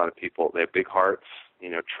 And a lot of people, they have big hearts.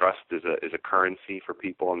 Trust is a currency for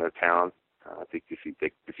people in their town. I think if you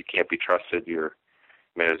can't be trusted, you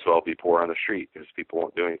may as well be poor on the street, because people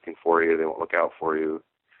won't do anything for you. They won't look out for you.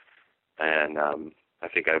 And I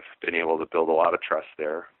think I've been able to build a lot of trust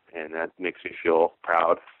there, and that makes me feel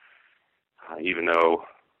proud. Even though,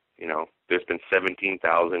 there's been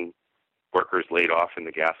 17,000 workers laid off in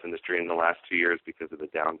the gas industry in the last 2 years because of the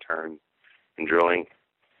downturn in drilling.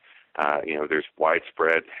 There's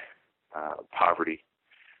widespread poverty.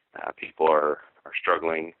 People are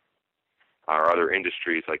struggling. Our other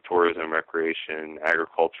industries like tourism, recreation,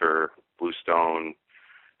 agriculture, bluestone,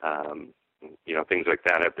 things like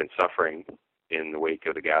that have been suffering in the wake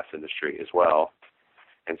of the gas industry as well.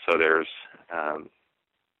 And so there's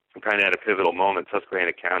kind of at a pivotal moment.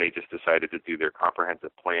 Susquehanna County just decided to do their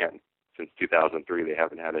comprehensive plan. Since 2003, they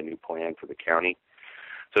haven't had a new plan for the county.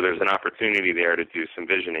 So there's an opportunity there to do some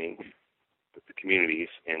visioning with the communities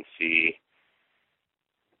and see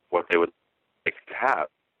what they would like to have.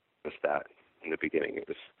 Was that in the beginning?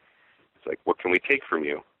 It's like, what can we take from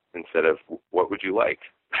you, instead of what would you like?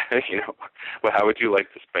 Well, how would you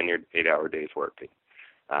like to spend your 8-hour days working?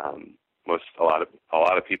 A lot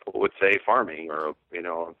of people would say farming, or in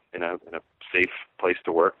a safe place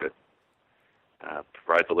to work that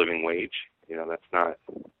provides a living wage. That's not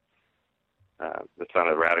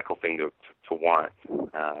a radical thing to want.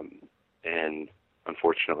 And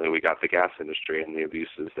unfortunately, we got the gas industry and the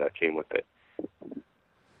abuses that came with it.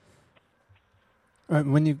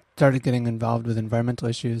 When you started getting involved with environmental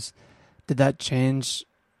issues, did that change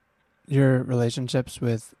your relationships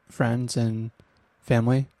with friends and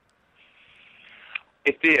family?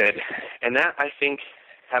 It did, and that, I think,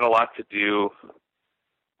 had a lot to do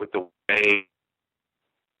with the way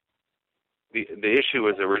the issue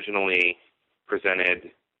was originally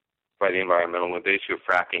presented by the environmental, with the issue of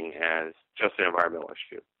fracking as just an environmental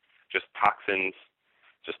issue, just toxins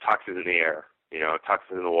in the air,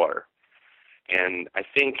 toxins in the water. And I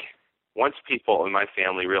think once people in my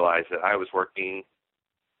family realized that I was working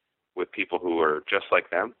with people who were just like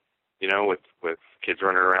them, with kids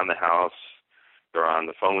running around the house, they're on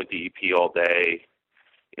the phone with DEP all day.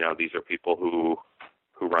 These are people who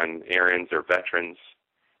run errands, or veterans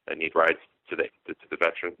that need rides to the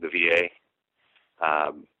VA.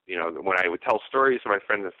 When I would tell stories to my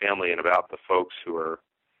friends and family and about the folks who are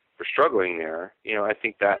struggling there, I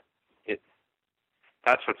think that's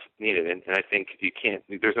what's needed. And I think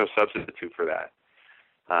there's no substitute for that.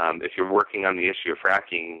 If you're working on the issue of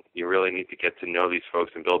fracking, you really need to get to know these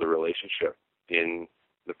folks and build a relationship in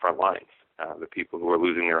the front lines, the people who are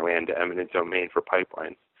losing their land to eminent domain for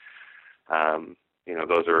pipelines.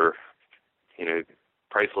 Those are,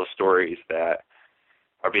 priceless stories that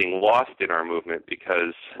are being lost in our movement,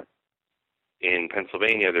 because in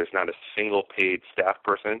Pennsylvania, there's not a single paid staff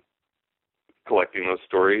person collecting those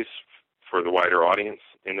stories for the wider audience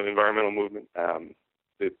in the environmental movement.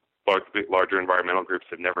 The larger environmental groups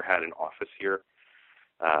have never had an office here,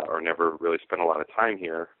 or never really spent a lot of time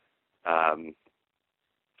here. And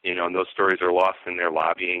those stories are lost in their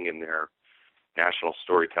lobbying and their national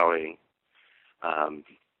storytelling.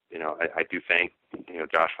 I do thank,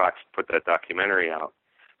 Josh Fox put that documentary out,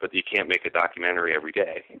 but you can't make a documentary every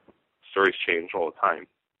day. stories change all the time.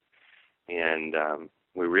 And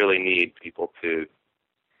we really need people to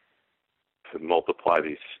multiply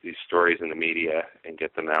these stories in the media and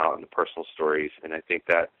get them out in the personal stories. And I think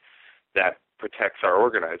that protects our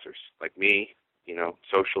organizers, like me,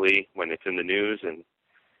 socially, when it's in the news and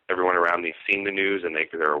everyone around me's seen the news and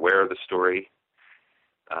they're aware of the story.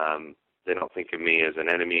 They don't think of me as an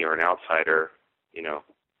enemy or an outsider, and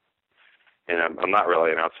I'm not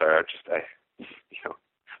really an outsider.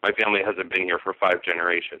 My family hasn't been here for 5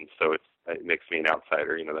 generations, so it makes me an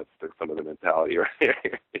outsider. That's some of the mentality,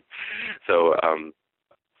 right? So,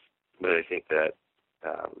 but I think that,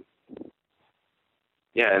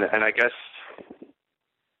 and I guess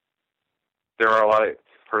there are a lot of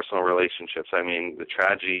personal relationships. I mean, the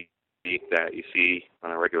tragedy that you see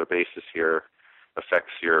on a regular basis here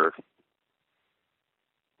affects your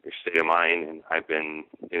state of mind, and I've been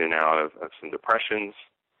in and out of some depressions.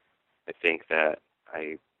 I think that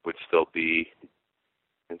I would still be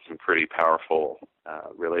in some pretty powerful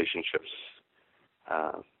relationships,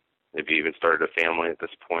 maybe even started a family at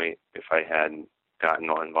this point if I hadn't gotten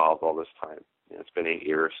involved all this time. It's been 8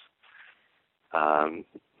 years.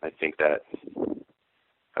 I think that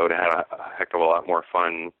I would have had a heck of a lot more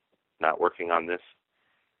fun not working on this,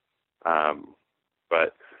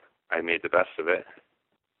 but I made the best of it,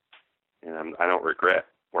 and I don't regret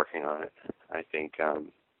working on it. I think, I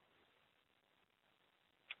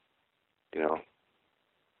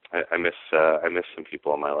miss some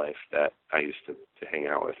people in my life that I used to hang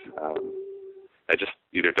out with. I just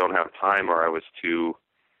either don't have time, or I was too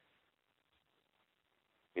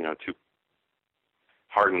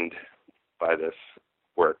hardened by this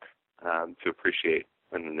work to appreciate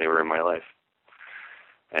when they were in my life.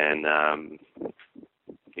 And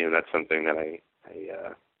that's something that I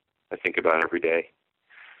think about every day.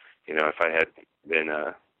 If I had been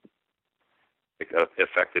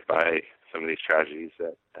affected by some of these tragedies,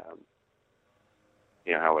 that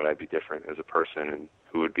how would I be different as a person, and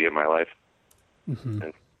who would be in my life? Mm-hmm.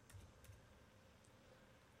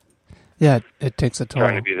 Yeah, it takes a toll.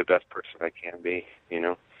 Trying to be the best person I can be,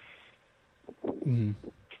 Mm-hmm.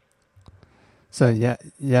 So yeah,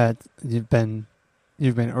 you've been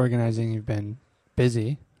organizing. You've been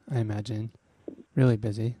busy, I imagine, really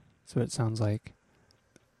busy. So it sounds like.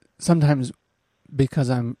 Sometimes, because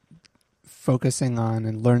I'm focusing on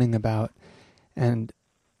and learning about, and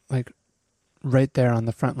like right there on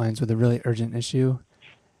the front lines with a really urgent issue,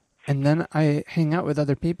 and then I hang out with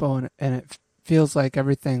other people, and it feels like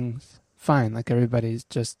everything's fine. Like everybody's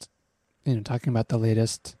just, talking about the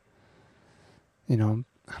latest. I don't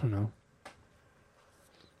know.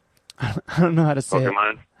 I don't know how to say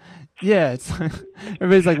Pokemon. it. Yeah, it's like,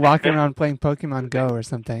 everybody's like walking around playing Pokemon Go or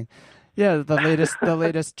something. Yeah, the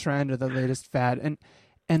latest trend or the latest fad,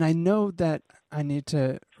 and I know that I need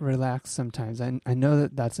to relax sometimes. I know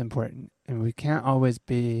that that's important, and we can't always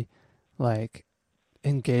be like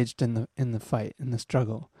engaged in the fight, in the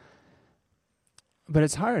struggle. But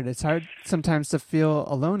it's hard. It's hard sometimes to feel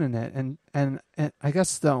alone in it, and I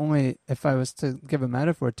guess if I was to give a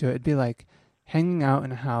metaphor to it, it'd be like hanging out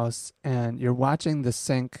in a house and you're watching the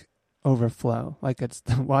sink overflow, like it's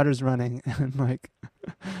the water's running and like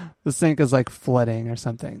the sink is like flooding or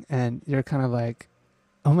something, and you're kind of like,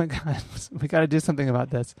 oh my God, we got to do something about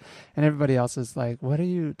this, and everybody else is like, what are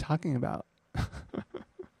you talking about?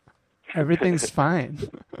 Everything's fine.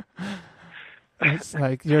 It's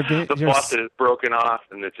like the faucet is broken off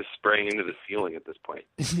and it's just spraying into the ceiling at this point.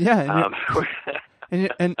 Yeah,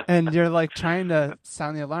 and you're like trying to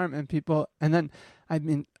sound the alarm, and people, and then I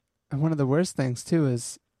mean, one of the worst things too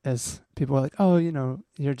is people are like, oh,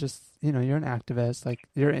 you're just, you're an activist, like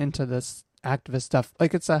you're into this activist stuff,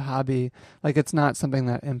 like it's a hobby, like it's not something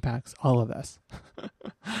that impacts all of us.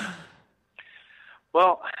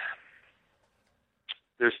 Well,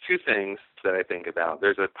 there's two things that I think about.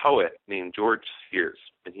 There's a poet named George Sears,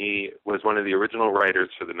 and he was one of the original writers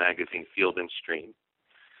for the magazine Field and Stream.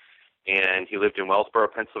 And he lived in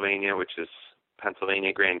Wellsboro, Pennsylvania, which is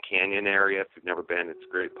Pennsylvania Grand Canyon area. If you've never been, it's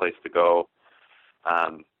a great place to go.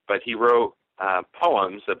 But he wrote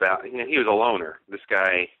poems about, he was a loner. This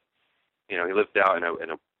guy, he lived out in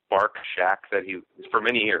a bark shack that he, for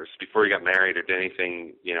many years, before he got married or did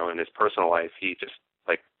anything, in his personal life, he just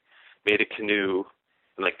made a canoe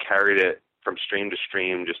and carried it from stream to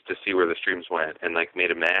stream just to see where the streams went, and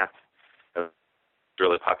made a map.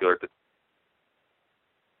 Really popular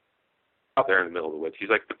out there in the middle of the woods. He's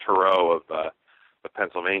like the Thoreau of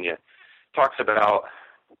Pennsylvania. Talks about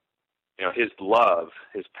his love,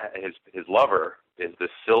 his lover is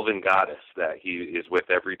this sylvan goddess that he is with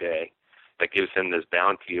every day, that gives him this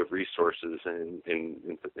bounty of resources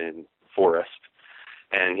in forest.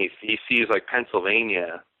 and he sees like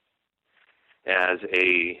Pennsylvania as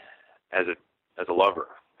a lover,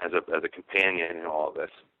 as a companion in all of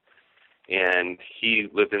this. And he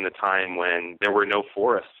lived in the time when there were no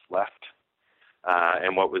forests left,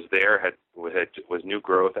 and what was there was new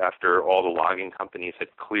growth after all the logging companies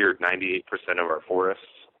had cleared 98% of our forests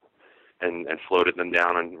and floated them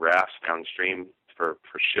down on rafts downstream for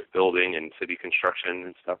shipbuilding and city construction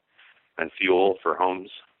and stuff, and fuel for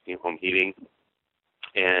homes, home heating.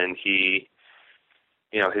 And he,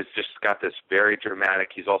 has just got this very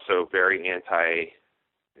dramatic. He's also very anti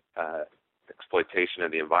exploitation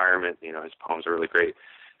of the environment. His poems are really great.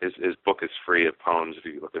 His book is free of poems. If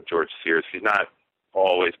you look at George Sears, he's not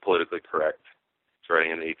always politically correct. He's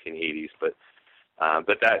writing in the 1880s, but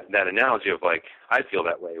that analogy of like, I feel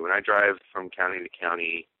that way when I drive from county to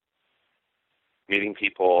county, meeting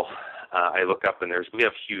people. I look up and we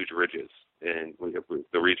have huge ridges, and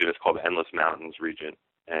the region is called Endless Mountains region.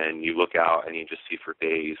 And you look out and you just see for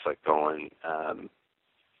days, like going,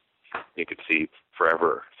 you could see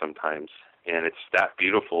forever sometimes. And it's that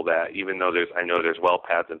beautiful that even though I know there's well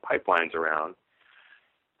paths and pipelines around,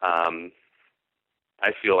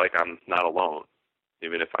 I feel like I'm not alone,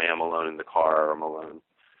 even if I am alone in the car or I'm alone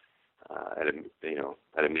at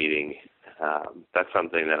a meeting. That's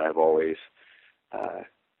something that I've always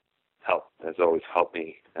has always helped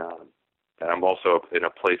me. That I'm also in a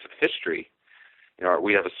place of history.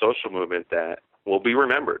 We have a social movement that will be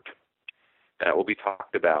remembered, that will be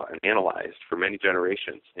talked about and analyzed for many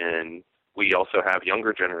generations. And we also have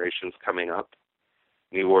younger generations coming up,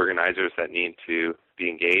 new organizers that need to be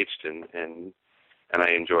engaged, and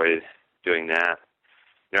I enjoy doing that.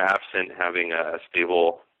 Absent having a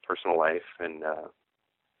stable personal life, and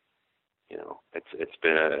it's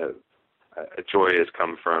been a joy has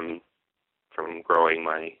come from growing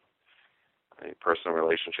my personal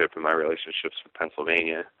relationship and my relationships with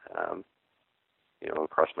Pennsylvania,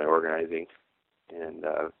 across my organizing, and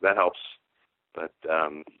that helps. But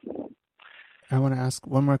I want to ask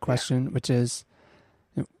one more question, which is,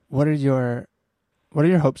 what are your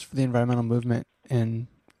hopes for the environmental movement in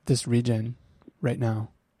this region right now?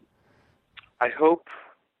 I hope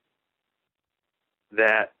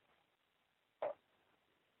that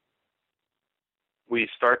we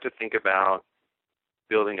start to think about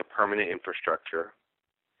building a permanent infrastructure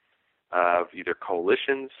of either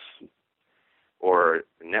coalitions or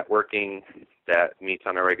networking that meets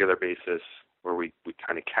on a regular basis, where we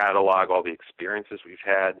kind of catalog all the experiences we've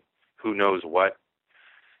had, who knows what.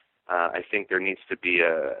 I think there needs to be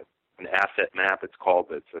an asset map, it's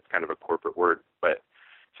called. It's kind of a corporate word, but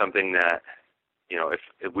something that,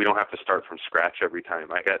 if we don't have to start from scratch every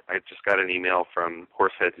time. I just got an email from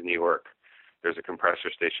Horseheads in New York. There's a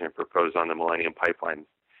compressor station proposed on the Millennium Pipeline.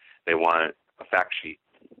 They want a fact sheet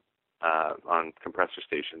on compressor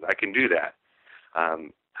stations. I can do that.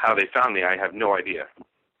 How they found me, I have no idea.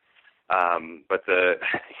 But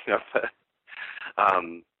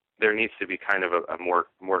there needs to be kind of a more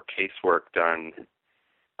casework done,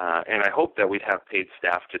 and I hope that we'd have paid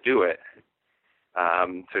staff to do it,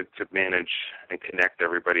 to manage and connect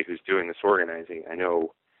everybody who's doing this organizing. I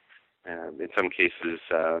know in some cases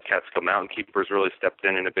Catskill Mountain Keepers really stepped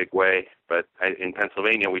in a big way, but in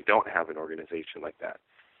Pennsylvania we don't have an organization like that.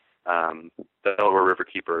 The Delaware River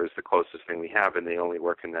Keeper is the closest thing we have, and they only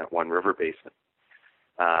work in that one river basin.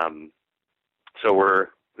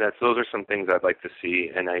 Those are some things I'd like to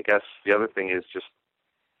see, and I guess the other thing is just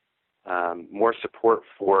more support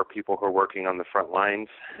for people who are working on the front lines,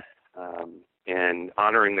 and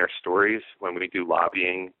honoring their stories when we do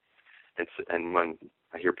lobbying, and when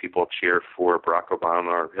I hear people cheer for Barack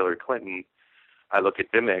Obama or Hillary Clinton, I look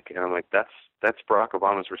at Dimick and I'm like, that's Barack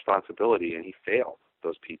Obama's responsibility, and he failed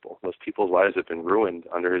those people. Those people's lives have been ruined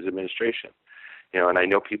under his administration. And I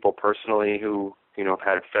know people personally who, have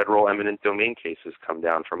had federal eminent domain cases come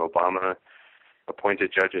down from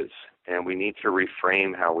Obama-appointed judges, and we need to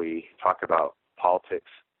reframe how we talk about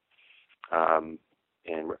politics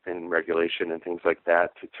and regulation and things like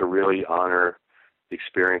that to really honor the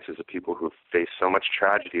experiences of people who face so much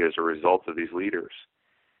tragedy as a result of these leaders.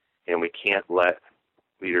 And we can't let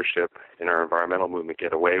leadership in our environmental movement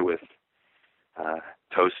get away with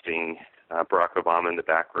toasting Barack Obama in the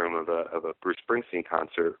back room of a Bruce Springsteen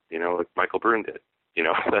concert, like Michael Brune did.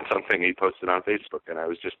 That's something he posted on Facebook, and I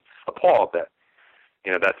was just appalled that,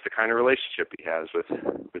 that's the kind of relationship he has with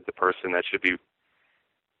the person that should be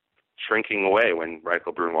shrinking away when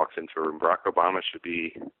Michael Brune walks into a room. Barack Obama should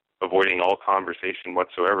be avoiding all conversation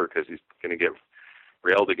whatsoever because he's going to get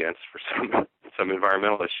railed against for some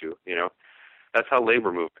environmental issue. That's how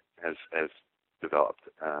labor movement has developed.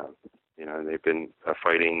 And they've been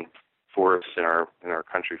fighting forests in our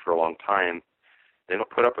country for a long time, they don't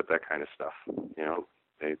put up with that kind of stuff.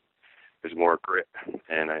 There's more grit,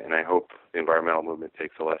 and I hope the environmental movement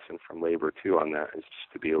takes a lesson from labor too on that. Is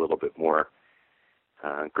just to be a little bit more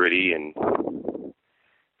gritty and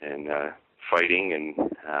fighting and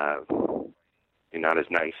not as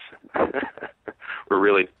nice.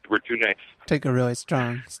 we're too nice. Take a really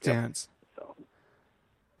strong stance. Yep.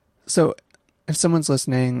 So if someone's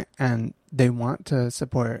listening and they want to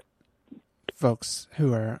support folks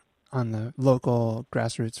who are on the local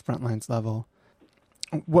grassroots frontlines level,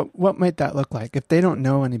 what might that look like? If they don't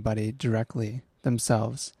know anybody directly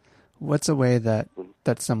themselves, what's a way that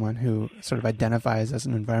someone who sort of identifies as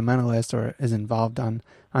an environmentalist or is involved on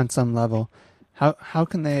some level, how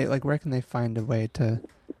can they, where can they find a way to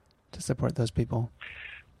support those people?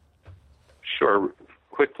 Sure.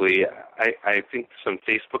 Quickly, I think some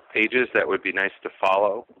Facebook pages that would be nice to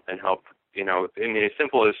follow and help, as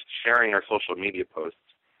simple as sharing our social media posts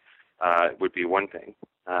would be one thing.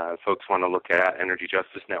 Folks want to look at Energy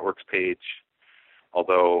Justice Network's page,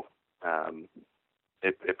 although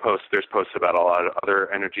there's posts about a lot of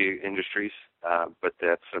other energy industries, but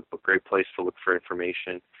that's a great place to look for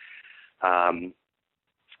information.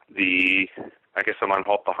 I guess I'm on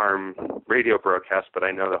Halt the Harm radio broadcast, but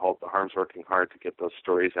I know that Halt the Harm's working hard to get those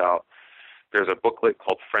stories out. There's a booklet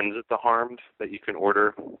called Friends at the Harmed that you can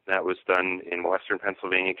order. That was done in Western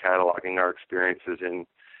Pennsylvania, cataloging our experiences in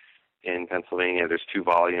Pennsylvania. There's 2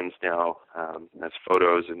 volumes now. That's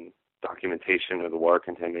photos and documentation of the water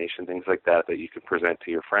contamination, things like that you can present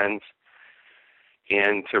to your friends.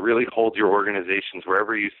 And to really hold your organizations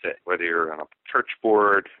wherever you sit, whether you're on a church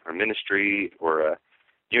board or ministry or a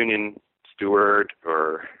union steward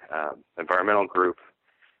or environmental group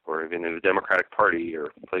or even in the Democratic Party or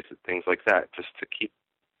places, things like that, just to keep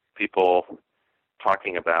people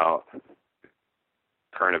talking about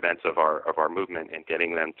current events of our movement and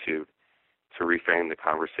getting them to reframe the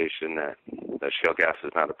conversation that shale gas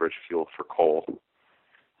is not a bridge fuel for coal.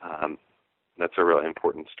 That's a really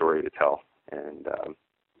important story to tell, and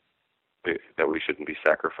that we shouldn't be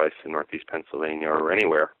sacrificed in Northeast Pennsylvania or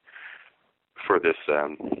anywhere for this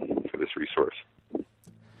resource.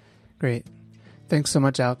 Great. Thanks so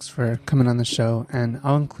much, Alex, for coming on the show, and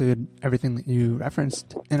I'll include everything that you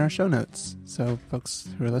referenced in our show notes, so folks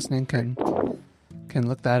who are listening can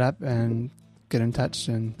look that up and get in touch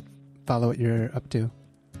and follow what you're up to.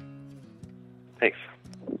 Thanks.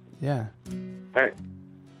 Yeah. All right.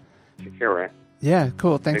 Take care, Ryan. Yeah,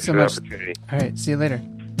 cool. Thanks so much. For the opportunity. All right. See you later.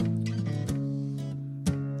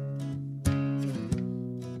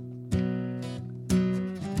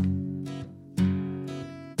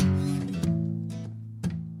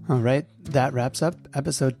 All right. That wraps up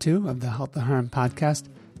episode 2 of the Halt the Harm podcast.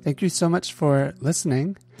 Thank you so much for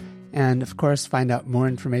listening. And of course, find out more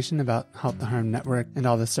information about Halt the Harm Network and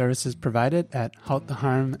all the services provided at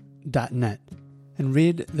halttheharm.net.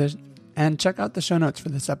 And check out the show notes for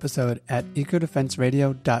this episode at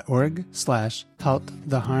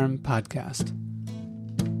ecodefenseradio.org/halttheharmpodcast.